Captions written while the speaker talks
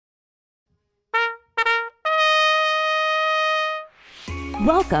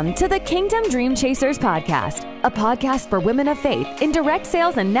Welcome to the Kingdom Dream Chasers podcast, a podcast for women of faith in direct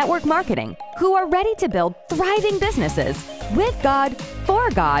sales and network marketing who are ready to build thriving businesses with God, for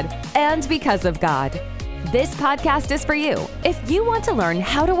God, and because of God. This podcast is for you if you want to learn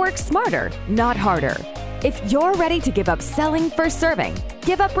how to work smarter, not harder. If you're ready to give up selling for serving,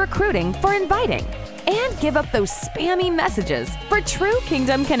 give up recruiting for inviting, and give up those spammy messages for true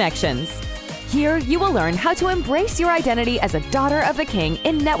kingdom connections. Here, you will learn how to embrace your identity as a daughter of the King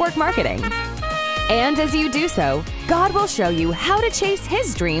in network marketing. And as you do so, God will show you how to chase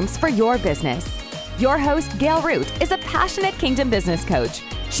His dreams for your business. Your host, Gail Root, is a passionate kingdom business coach.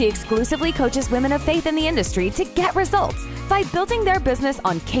 She exclusively coaches women of faith in the industry to get results by building their business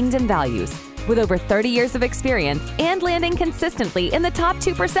on kingdom values. With over 30 years of experience and landing consistently in the top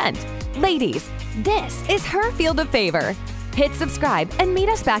 2%. Ladies, this is her field of favor. Hit subscribe and meet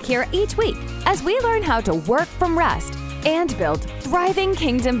us back here each week as we learn how to work from rest and build thriving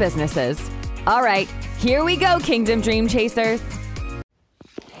kingdom businesses. All right, here we go, Kingdom Dream Chasers.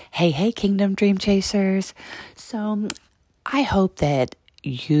 Hey, Kingdom Dream Chasers. So I hope that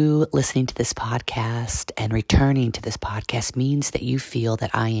you listening to this podcast and returning to this podcast means that you feel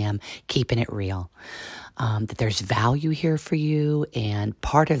that I am keeping it real, that there's value here for you. And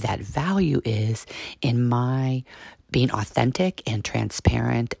part of that value is in my being authentic and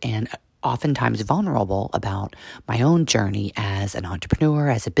transparent and oftentimes vulnerable about my own journey as an entrepreneur,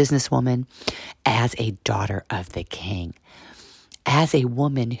 as a businesswoman, as a daughter of the King. As a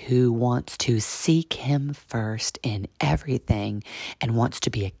woman who wants to seek Him first in everything and wants to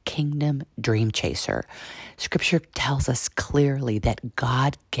be a kingdom dream chaser, Scripture tells us clearly that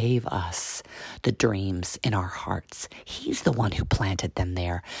God gave us the dreams in our hearts. He's the one who planted them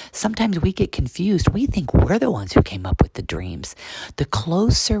there. Sometimes we get confused. We think we're the ones who came up with the dreams. The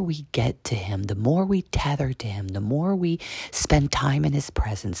closer we get to Him, the more we tether to Him, the more we spend time in His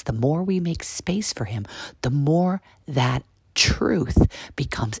presence, the more we make space for Him, the more that truth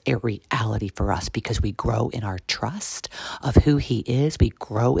becomes a reality for us because we grow in our trust of who He is. We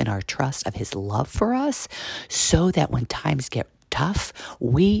grow in our trust of His love for us so that when times get tough,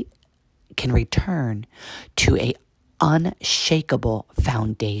 we can return to a unshakable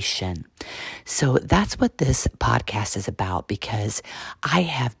foundation. So that's what this podcast is about because I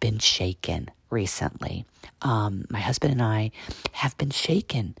have been shaken recently. My husband and I have been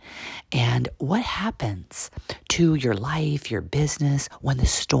shaken. And what happens to your life, your business, when the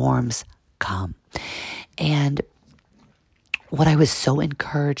storms come? And what I was so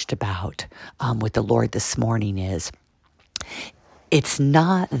encouraged about with the Lord this morning is it's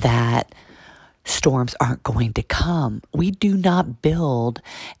not that storms aren't going to come. We do not build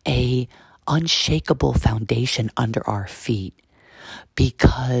a unshakable foundation under our feet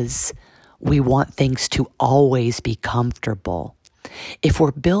because we want things to always be comfortable. If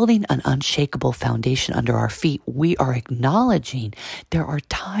we're building an unshakable foundation under our feet, we are acknowledging there are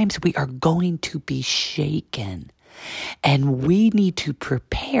times we are going to be shaken. And we need to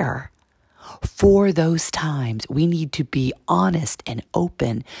prepare for those times. We need to be honest and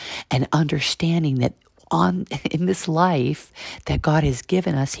open and understanding that in this life that God has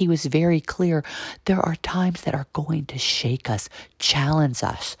given us, He was very clear. There are times that are going to shake us, challenge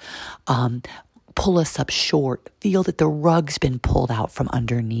us, pull us up short, feel that the rug's been pulled out from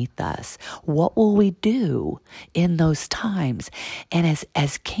underneath us. What will we do in those times? And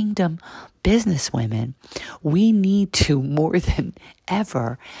as kingdom businesswomen, we need to more than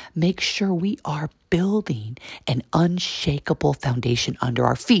ever make sure we are building an unshakable foundation under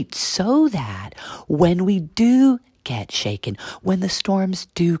our feet so that when we do get shaken, when the storms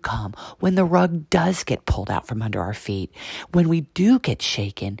do come, when the rug does get pulled out from under our feet, when we do get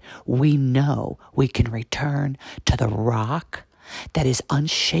shaken, we know we can return to the rock that is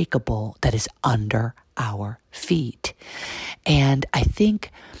unshakable, that is under our feet. And I think,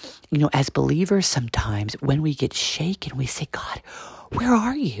 as believers sometimes when we get shaken, we say, God, where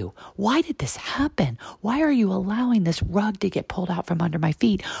are you? Why did this happen? Why are you allowing this rug to get pulled out from under my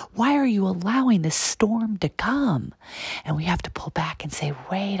feet? Why are you allowing this storm to come? And we have to pull back and say,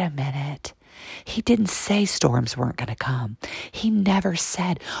 wait a minute. He didn't say storms weren't going to come. He never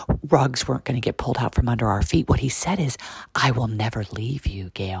said rugs weren't going to get pulled out from under our feet. What He said is, I will never leave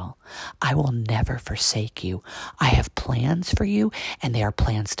you, Gail. I will never forsake you. I have plans for you, and they are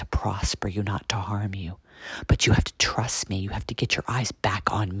plans to prosper you, not to harm you. But you have to trust me. You have to get your eyes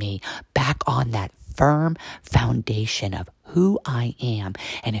back on me, back on that firm foundation of who I am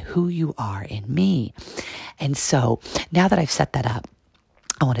and who you are in me. And so now that I've set that up,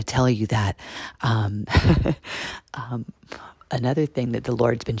 I want to tell you that another thing that the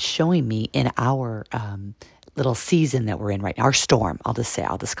Lord's been showing me in our little season that we're in right now, our storm. I'll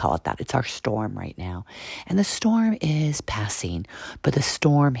just call it that. It's our storm right now. And the storm is passing, but the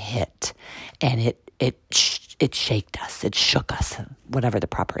storm hit and it shaked us. It shook us, whatever the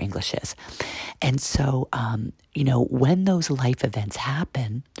proper English is. And so, when those life events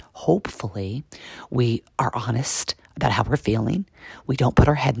happen, hopefully we are honest about how we're feeling. We don't put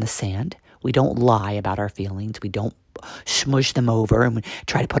our head in the sand. We don't lie about our feelings. We don't smush them over and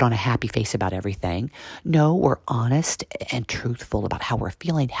try to put on a happy face about everything. No, we're honest and truthful about how we're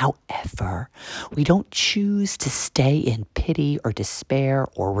feeling. However, we don't choose to stay in pity or despair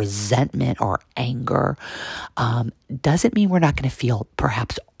or resentment or anger. Doesn't mean we're not going to feel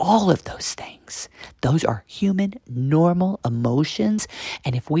perhaps all of those things. Those are human, normal emotions.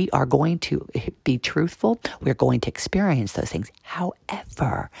 And if we are going to be truthful, we're going to experience those things.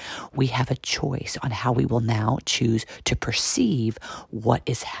 However, we have a choice on how we will now choose to perceive what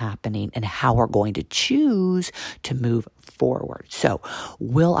is happening and how we're going to choose to move forward. So,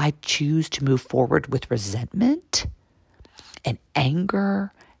 will I choose to move forward with resentment and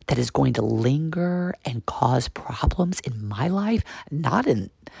anger that is going to linger and cause problems in my life, not in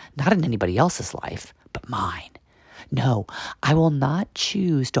anybody else's life, but mine? No, I will not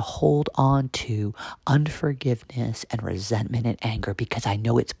choose to hold on to unforgiveness and resentment and anger because I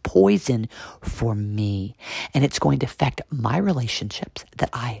know it's poison for me and it's going to affect my relationships that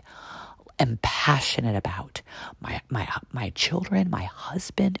I am passionate about. My children, my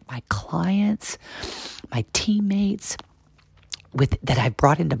husband, my clients, my teammates, that I've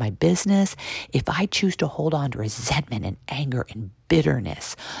brought into my business. If I choose to hold on to resentment and anger and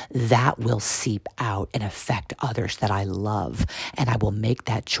bitterness, that will seep out and affect others that I love. And I will make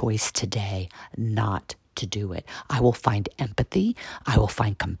that choice today not to do it. I will find empathy. I will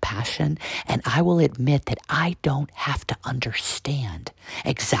find compassion. And I will admit that I don't have to understand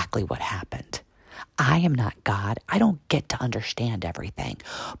exactly what happened. I am not God. I don't get to understand everything,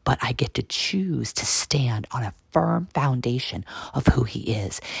 but I get to choose to stand on a firm foundation of who He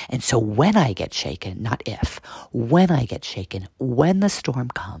is. And so when I get shaken, not if, when I get shaken, when the storm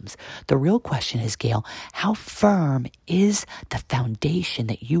comes, the real question is, Gail, how firm is the foundation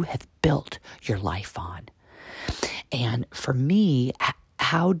that you have built your life on? And for me,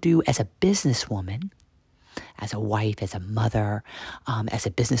 as a businesswoman, as a wife, as a mother, as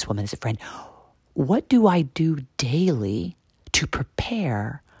a businesswoman, as a friend, what do I do daily to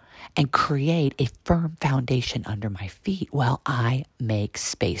prepare and create a firm foundation under my feet? Well, I make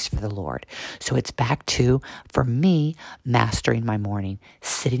space for the Lord. So it's back to, for me, mastering my morning,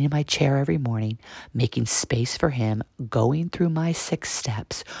 sitting in my chair every morning, making space for Him, going through my 6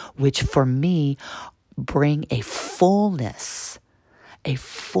 steps, which for me bring a fullness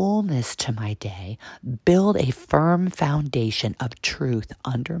to my day, build a firm foundation of truth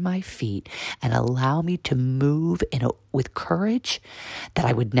under my feet, and allow me to move with courage that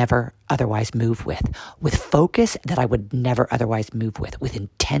I would never otherwise move with focus that I would never otherwise move with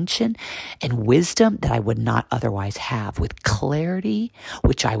intention and wisdom that I would not otherwise have, with clarity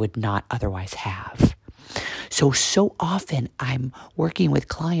which I would not otherwise have. So often I'm working with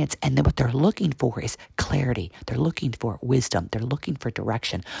clients and then what they're looking for is clarity. They're looking for wisdom. They're looking for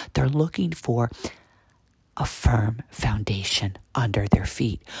direction. They're looking for a firm foundation under their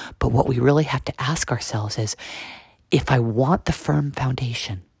feet. But what we really have to ask ourselves is, if I want the firm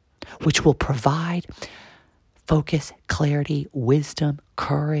foundation, which will provide focus, clarity, wisdom,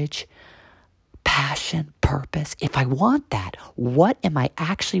 courage, passion, purpose, if I want that, what am I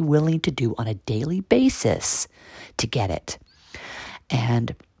actually willing to do on a daily basis to get it?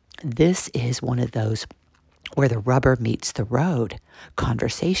 And this is one of those where the rubber meets the road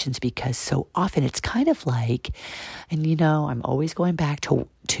conversations, because so often it's kind of like, and I'm always going back to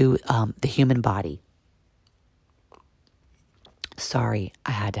the human body. Sorry,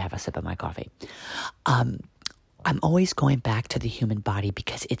 I had to have a sip of my coffee. I'm always going back to the human body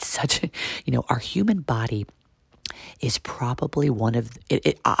because it's such our human body is probably one of,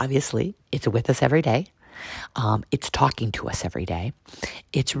 obviously, it's with us every day. It's talking to us every day.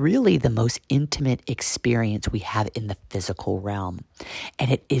 It's really the most intimate experience we have in the physical realm.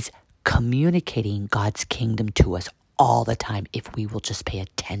 And it is communicating God's kingdom to us all the time if we will just pay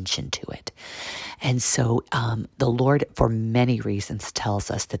attention to it. And so the Lord, for many reasons,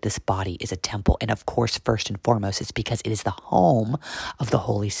 tells us that this body is a temple. And of course, first and foremost, it's because it is the home of the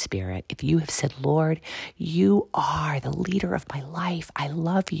Holy Spirit. If you have said, Lord, you are the leader of my life. I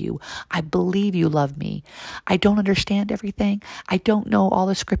love you. I believe you love me. I don't understand everything. I don't know all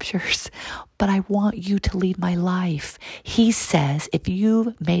the scriptures, but I want you to lead my life. He says, if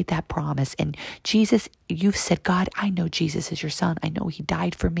you've made that promise and Jesus, you've said, God, I know Jesus is your son. I know He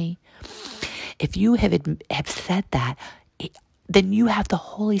died for me. if you have said that, then you have the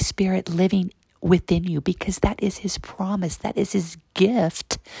Holy Spirit living within you, because that is his promise. That is his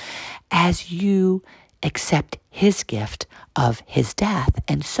gift as you accept his gift of his death.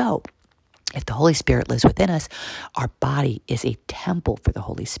 And so, if the Holy Spirit lives within us, our body is a temple for the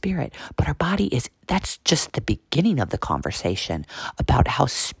Holy Spirit. But our body that's just the beginning of the conversation about how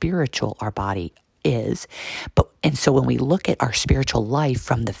spiritual our body is. And so when we look at our spiritual life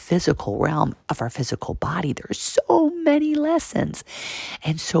from the physical realm of our physical body, there's so many lessons.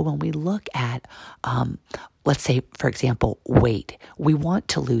 And so when we look at, let's say, for example, weight, we want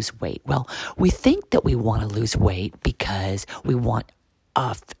to lose weight. Well, we think that we want to lose weight because we want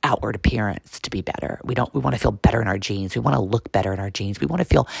outward appearance to be better. We want to feel better in our jeans. We want to look better in our jeans. We want to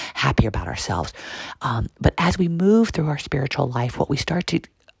feel happier about ourselves. But as we move through our spiritual life, what we start to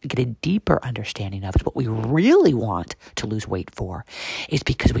get a deeper understanding of is what we really want to lose weight for is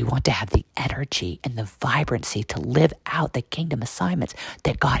because we want to have the energy and the vibrancy to live out the kingdom assignments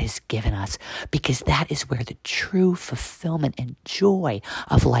that God has given us, because that is where the true fulfillment and joy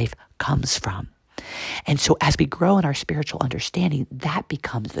of life comes from. And so as we grow in our spiritual understanding, that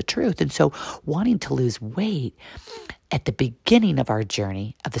becomes the truth. And so wanting to lose weight at the beginning of our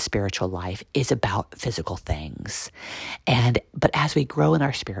journey of the spiritual life is about physical things. But as we grow in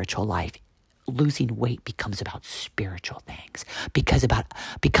our spiritual life, losing weight becomes about spiritual things, becomes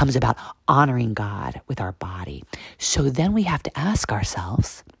about honoring God with our body. So then we have to ask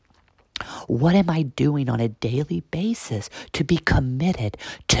ourselves, what am I doing on a daily basis to be committed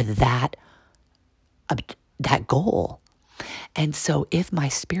to that goal? And so if my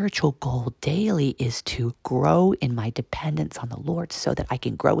spiritual goal daily is to grow in my dependence on the Lord so that I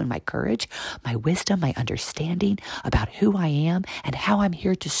can grow in my courage, my wisdom, my understanding about who I am and how I'm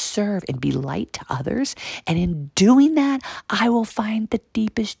here to serve and be light to others, and in doing that, I will find the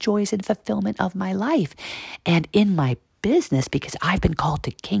deepest joys and fulfillment of my life. And in my business, because I've been called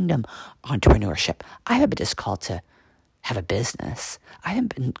to kingdom entrepreneurship. I haven't been just called to have a business. I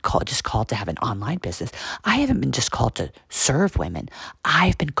haven't been just called to have an online business. I haven't been just called to serve women.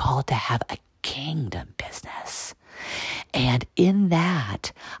 I've been called to have a kingdom business. And in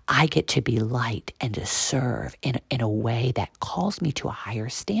that, I get to be light and to serve in a way that calls me to a higher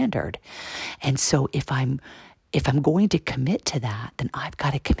standard. And so if I'm going to commit to that, then I've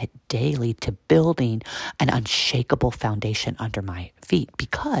got to commit daily to building an unshakable foundation under my feet,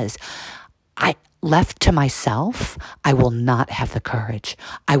 because left to myself, I will not have the courage.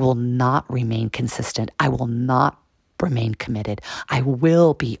 I will not remain consistent. I will not remain committed. I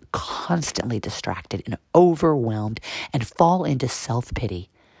will be constantly distracted and overwhelmed and fall into self-pity.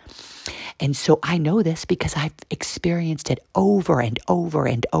 And so I know this because I've experienced it over and over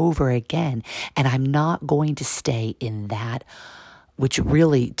and over again. And I'm not going to stay in that, which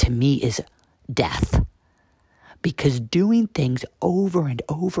really to me is death. Because doing things over and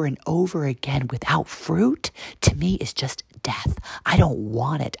over and over again without fruit, to me, is just death. I don't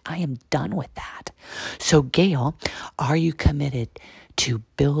want it. I am done with that. So, Gail, are you committed to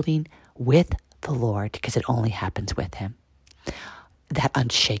building with the Lord, because it only happens with him, that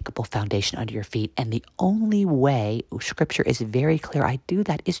unshakable foundation under your feet? And the only way, Scripture is very clear, I do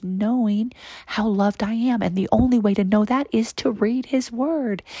that, is knowing how loved I am. And the only way to know that is to read his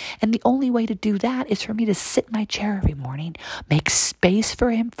word. And the only way to do that is for me to sit in my chair every morning, make space for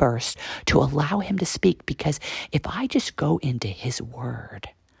him first, to allow him to speak. Because if I just go into his word,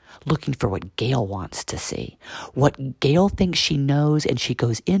 looking for what Gail wants to see, what Gail thinks she knows, and she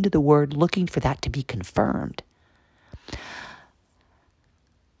goes into the word looking for that to be confirmed,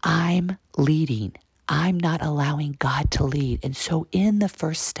 I'm leading. I'm not allowing God to lead. And so in the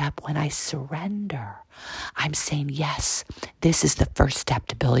first step, when I surrender, I'm saying, yes, this is the first step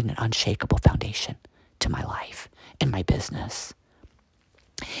to building an unshakable foundation to my life and my business.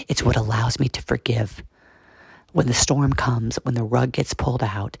 It's what allows me to forgive when the storm comes, when the rug gets pulled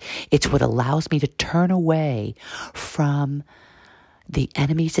out. It's what allows me to turn away from the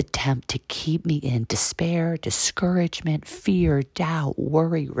enemy's attempt to keep me in despair, discouragement, fear, doubt,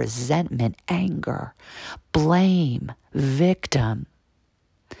 worry, resentment, anger, blame, victim.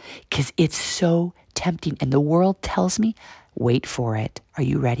 Because it's so tempting. And the world tells me, wait for it. Are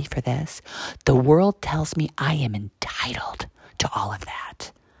you ready for this? The world tells me I am entitled to all of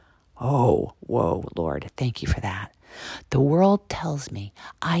that. Oh, whoa, Lord, thank you for that. The world tells me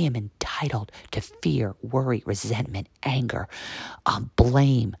I am entitled to fear, worry, resentment, anger,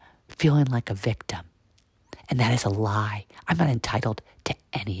 blame, feeling like a victim. And that is a lie. I'm not entitled to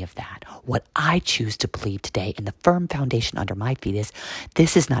any of that. What I choose to believe today, and the firm foundation under my feet, is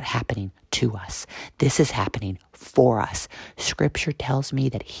this is not happening to us. This is happening for us. Scripture tells me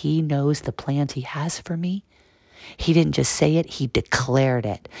that he knows the plans he has for me. He didn't just say it, he declared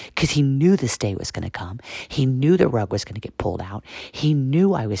it, because he knew this day was going to come. He knew the rug was going to get pulled out. He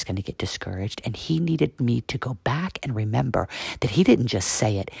knew I was going to get discouraged, and he needed me to go back and remember that he didn't just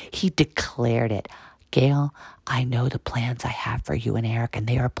say it, he declared it. Gail, I know the plans I have for you and Eric, and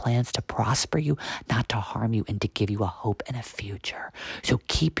they are plans to prosper you, not to harm you, and to give you a hope and a future. So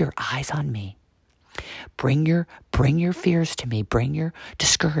keep your eyes on me. Bring your fears to me, bring your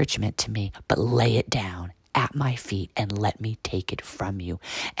discouragement to me, but lay it down at my feet and let me take it from you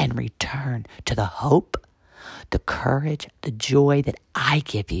and return to the hope, the courage, the joy that I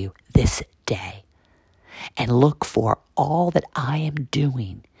give you this day. And look for all that I am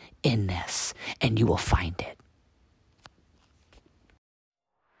doing in this, and you will find it.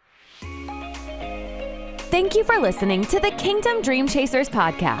 Thank you for listening to the Kingdom Dream Chasers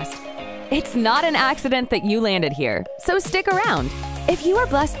podcast. It's not an accident that you landed here, so stick around. If you are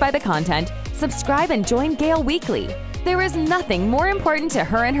blessed by the content, subscribe and join Gail weekly. There is nothing more important to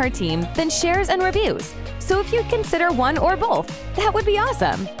her and her team than shares and reviews. So if you'd consider one or both, that would be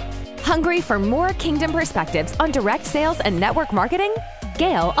awesome. Hungry for more kingdom perspectives on direct sales and network marketing?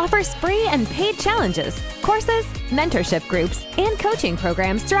 Gail offers free and paid challenges, courses, mentorship groups, and coaching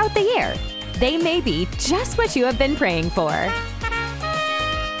programs throughout the year. They may be just what you have been praying for.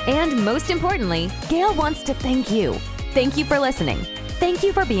 And most importantly, Gail wants to thank you. Thank you for listening. Thank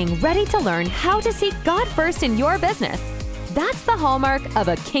you for being ready to learn how to seek God first in your business. That's the hallmark of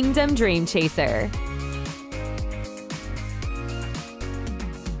a Kingdom Dream Chaser.